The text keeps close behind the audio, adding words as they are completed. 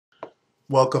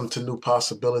Welcome to New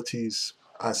Possibilities.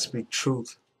 I speak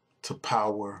truth to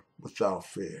power without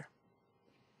fear.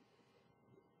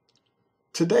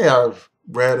 Today I've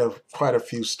read quite a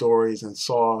few stories and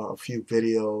saw a few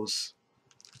videos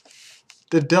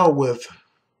that dealt with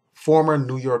former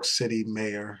New York City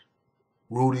Mayor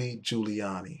Rudy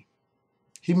Giuliani.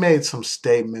 He made some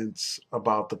statements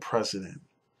about the president.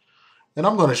 And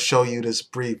I'm going to show you this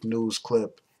brief news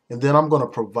clip, and then I'm going to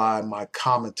provide my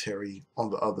commentary on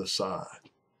the other side.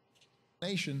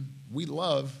 Nation we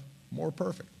love more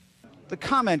perfect. The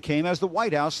comment came as the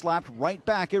White House slapped right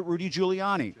back at Rudy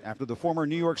Giuliani after the former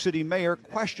New York City mayor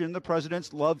questioned the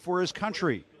president's love for his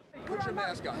country. Put your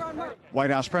mask on. White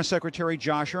House Press Secretary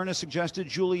Josh Earnest suggested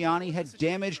Giuliani had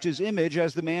damaged his image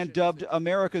as the man dubbed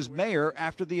America's mayor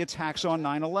after the attacks on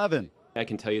 9/11. I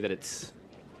can tell you that it's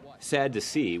sad to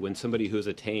see when somebody who's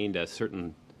attained a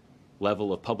certain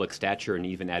level of public stature and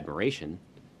even admiration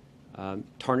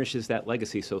tarnishes that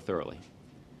legacy so thoroughly.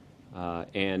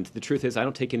 And the truth is, I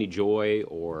don't take any joy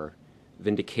or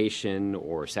vindication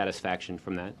or satisfaction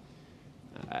from that.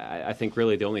 I think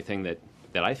really the only thing that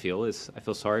I feel is I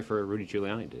feel sorry for Rudy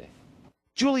Giuliani today.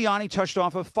 Giuliani touched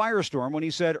off a firestorm when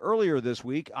he said earlier this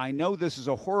week, "I know this is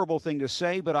a horrible thing to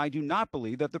say, but I do not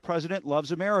believe that the president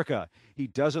loves America. He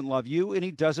doesn't love you and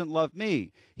he doesn't love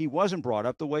me. He wasn't brought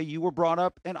up the way you were brought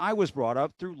up and I was brought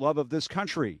up through love of this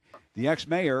country." The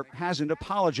ex-mayor hasn't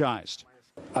apologized.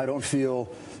 I don't feel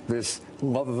this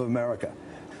love of America.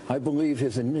 I believe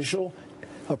his initial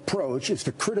approach is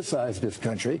to criticize this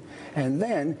country and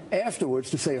then afterwards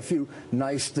to say a few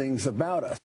nice things about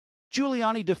us.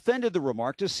 Giuliani defended the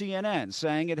remark to CNN,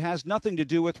 saying it has nothing to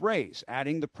do with race,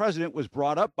 adding the president was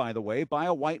brought up, by the way, by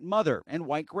a white mother and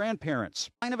white grandparents.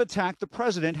 The kind of attack the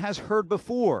president has heard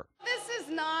before. This is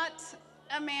not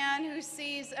a man who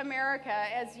sees America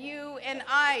as you and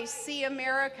I see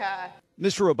America.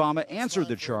 Mr. Obama answered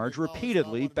the charge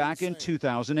repeatedly back in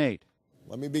 2008.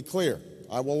 Let me be clear.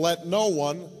 I will let no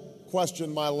one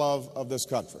question my love of this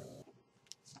country.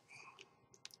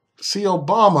 See,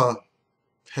 Obama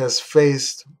has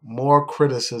faced more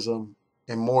criticism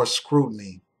and more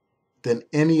scrutiny than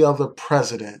any other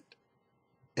president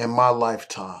in my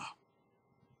lifetime.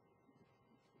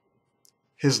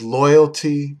 His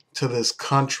loyalty to this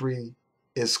country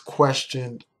is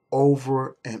questioned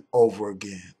over and over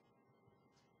again.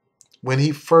 When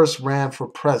he first ran for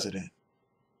president,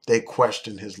 they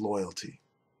questioned his loyalty.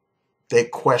 They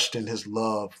questioned his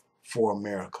love for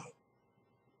America.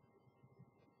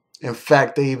 In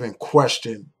fact, they even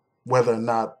questioned whether or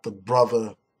not the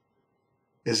brother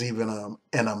is even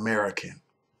an American.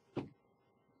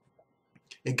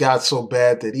 It got so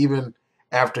bad that even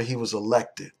after he was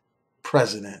elected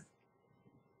president,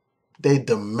 they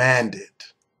demanded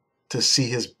to see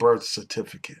his birth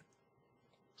certificate.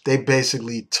 They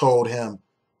basically told him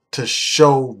to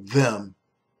show them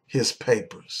his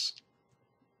papers.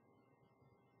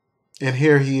 And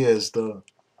here he is, the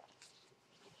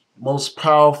most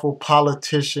powerful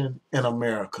politician in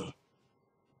America.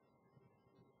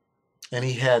 And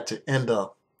he had to end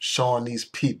up showing these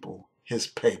people his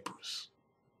papers.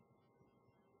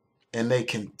 And they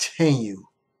continue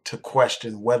to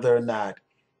question whether or not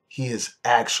he is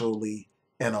actually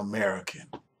an American.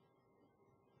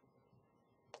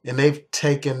 And they've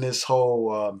taken this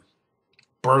whole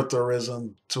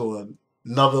birtherism to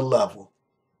another level.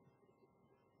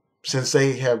 Since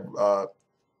they have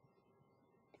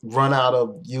run out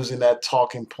of using that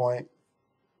talking point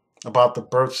about the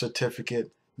birth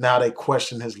certificate, now they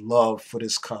question his love for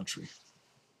this country.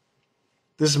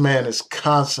 This man is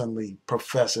constantly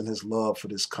professing his love for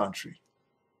this country.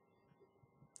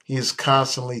 He is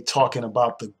constantly talking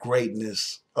about the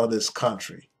greatness of this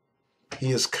country.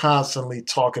 He is constantly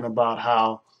talking about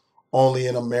how only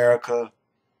in America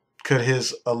could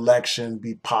his election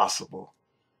be possible.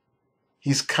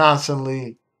 He's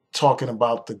constantly talking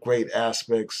about the great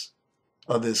aspects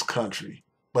of this country,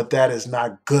 but that is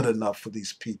not good enough for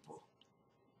these people.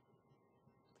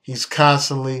 He's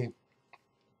constantly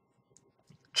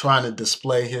trying to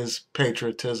display his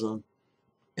patriotism,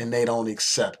 and they don't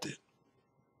accept it.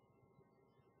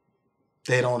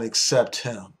 They don't accept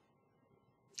him.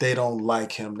 They don't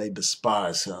like him. They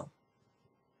despise him.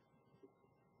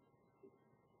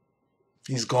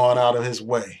 He's gone out of his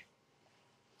way.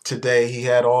 Today he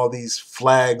had all these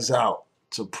flags out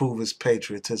to prove his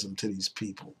patriotism to these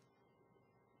people.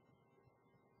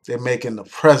 They're making the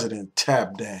president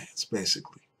tap dance,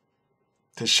 basically,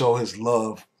 to show his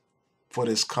love for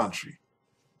this country.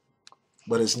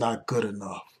 But it's not good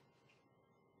enough.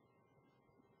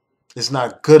 It's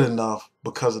not good enough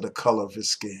because of the color of his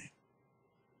skin.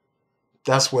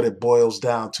 That's what it boils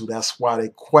down to. That's why they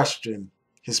question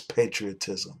his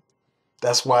patriotism.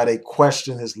 That's why they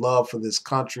question his love for this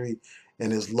country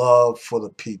and his love for the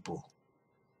people,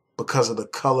 because of the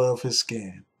color of his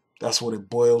skin. That's what it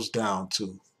boils down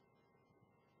to.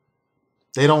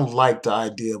 They don't like the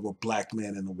idea of a black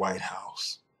man in the White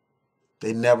House.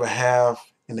 They never have,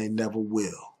 and they never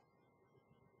will.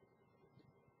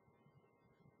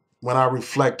 When I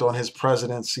reflect on his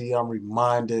presidency, I'm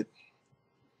reminded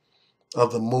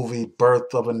of the movie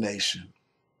Birth of a Nation.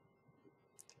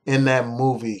 In that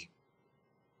movie,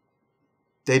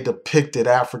 they depicted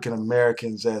African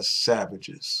Americans as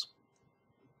savages.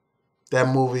 That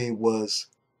movie was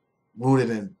rooted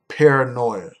in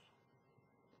paranoia,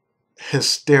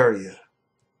 hysteria,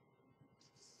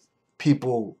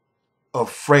 people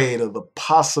afraid of the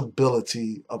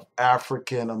possibility of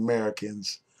African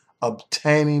Americans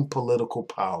obtaining political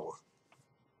power.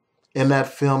 In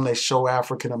that film, they show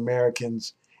African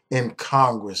Americans in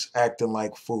Congress acting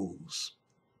like fools.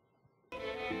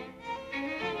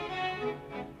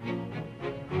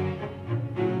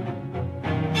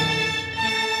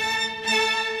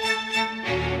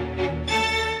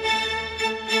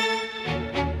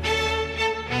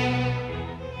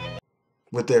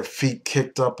 With their feet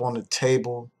kicked up on the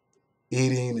table,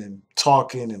 eating and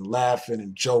talking and laughing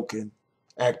and joking,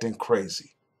 acting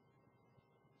crazy.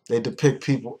 They depict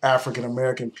people, African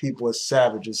American people, as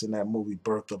savages in that movie,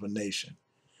 Birth of a Nation.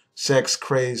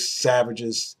 Sex-crazed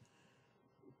savages,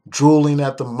 drooling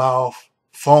at the mouth,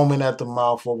 foaming at the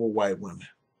mouth over white women.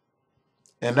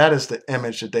 And that is the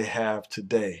image that they have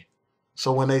today.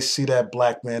 So when they see that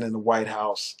black man in the White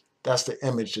House, that's the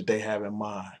image that they have in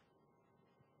mind.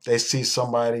 They see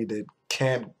somebody that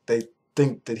they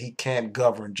think that he can't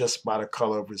govern just by the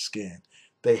color of his skin.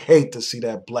 They hate to see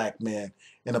that black man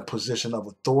in a position of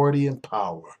authority and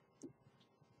power.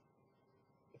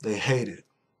 They hate it.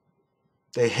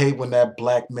 They hate when that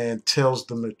black man tells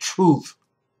them the truth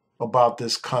about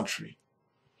this country.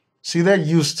 See, they're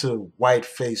used to white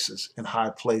faces in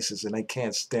high places, and they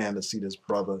can't stand to see this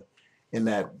brother in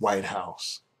that White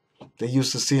House. They're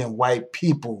used to seeing white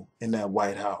people in that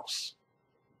White House.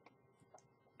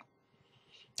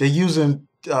 They're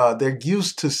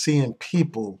used to seeing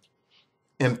people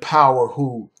in power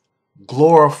who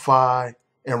glorify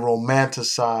and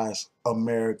romanticize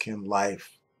American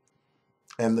life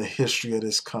and the history of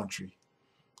this country.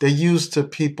 They're used to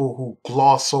people who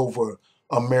gloss over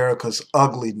America's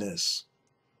ugliness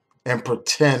and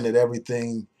pretend that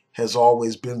everything has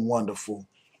always been wonderful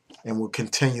and will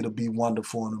continue to be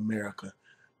wonderful in America.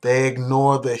 They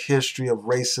ignore the history of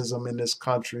racism in this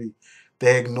country.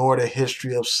 They ignore the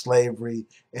history of slavery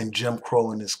and Jim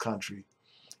Crow in this country.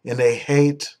 And they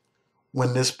hate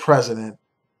when this president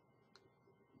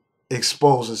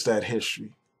exposes that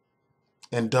history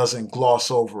and doesn't gloss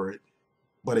over it,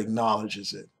 but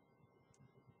acknowledges it.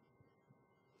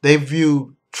 They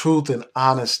view truth and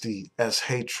honesty as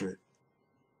hatred.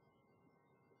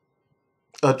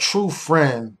 A true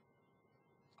friend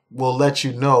will let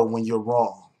you know when you're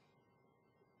wrong.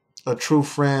 A true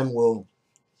friend will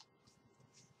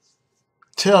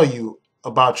tell you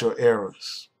about your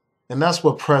errors. And that's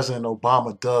what President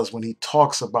Obama does when he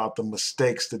talks about the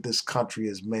mistakes that this country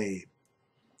has made.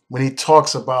 When he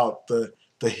talks about the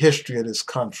history of this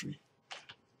country.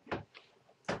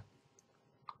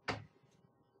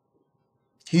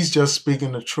 He's just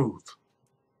speaking the truth.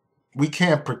 We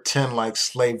can't pretend like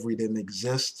slavery didn't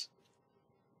exist.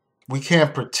 We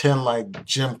can't pretend like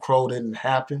Jim Crow didn't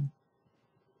happen.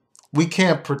 We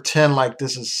can't pretend like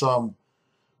this is some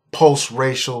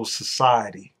post-racial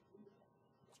society.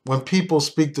 When people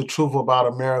speak the truth about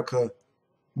America,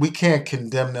 we can't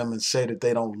condemn them and say that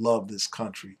they don't love this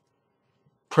country.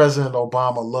 President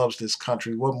Obama loves this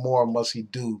country. What more must he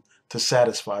do to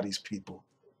satisfy these people?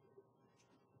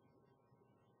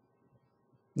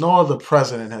 No other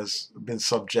president has been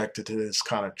subjected to this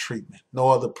kind of treatment. No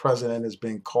other president has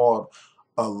been called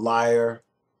a liar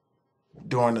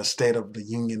during the State of the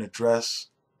Union address.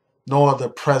 No other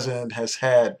president has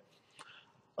had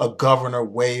a governor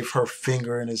wave her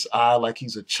finger in his eye like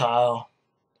he's a child.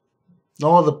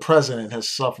 No other president has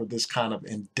suffered this kind of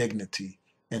indignity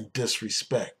and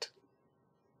disrespect.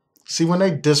 See, when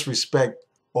they disrespect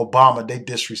Obama, they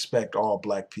disrespect all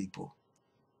black people.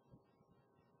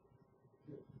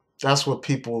 That's what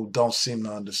people don't seem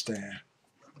to understand.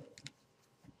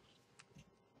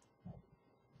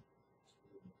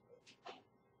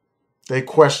 They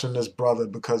question this brother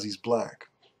because he's black.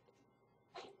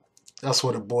 That's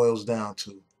what it boils down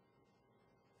to.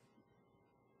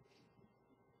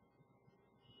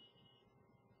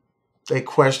 They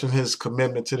question his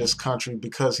commitment to this country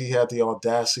because he had the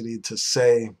audacity to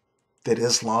say that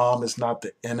Islam is not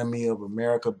the enemy of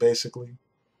America, basically,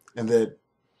 and that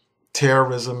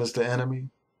terrorism is the enemy.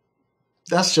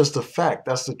 That's just a fact.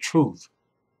 That's the truth.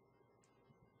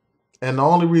 And the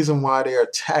only reason why they're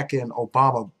attacking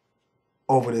Obama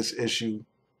over this issue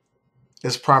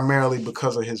is primarily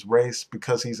because of his race,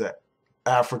 because he's an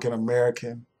African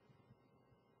American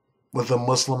with a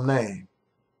Muslim name.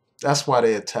 That's why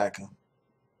they attack him.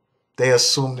 They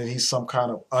assume that he's some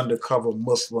kind of undercover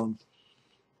Muslim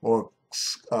or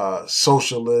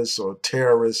socialist or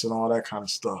terrorist and all that kind of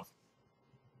stuff.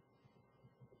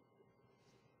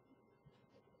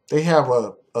 They have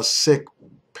a sick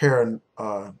paranoia,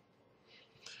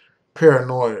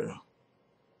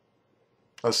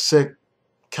 a sick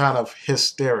kind of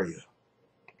hysteria.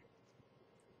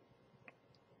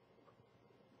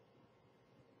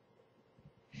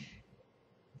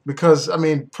 Because, I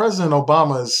mean, President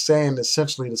Obama is saying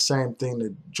essentially the same thing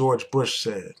that George Bush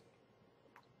said.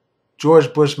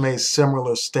 George Bush made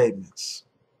similar statements,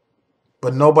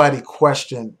 but nobody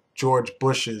questioned George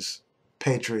Bush's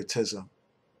patriotism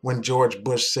when George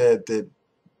Bush said that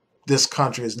this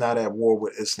country is not at war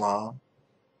with Islam.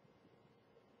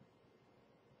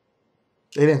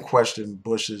 They didn't question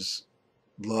Bush's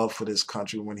love for this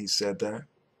country when he said that.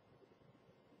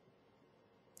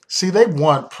 See, they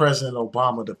want President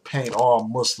Obama to paint all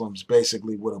Muslims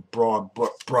basically with a broad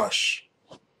brush.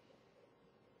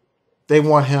 They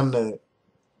want him to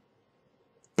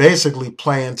basically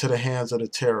play into the hands of the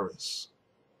terrorists.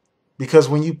 Because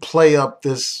when you play up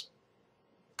this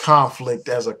conflict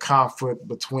as a conflict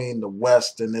between the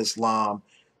West and Islam,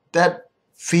 that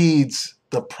feeds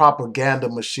the propaganda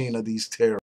machine of these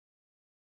terrorists.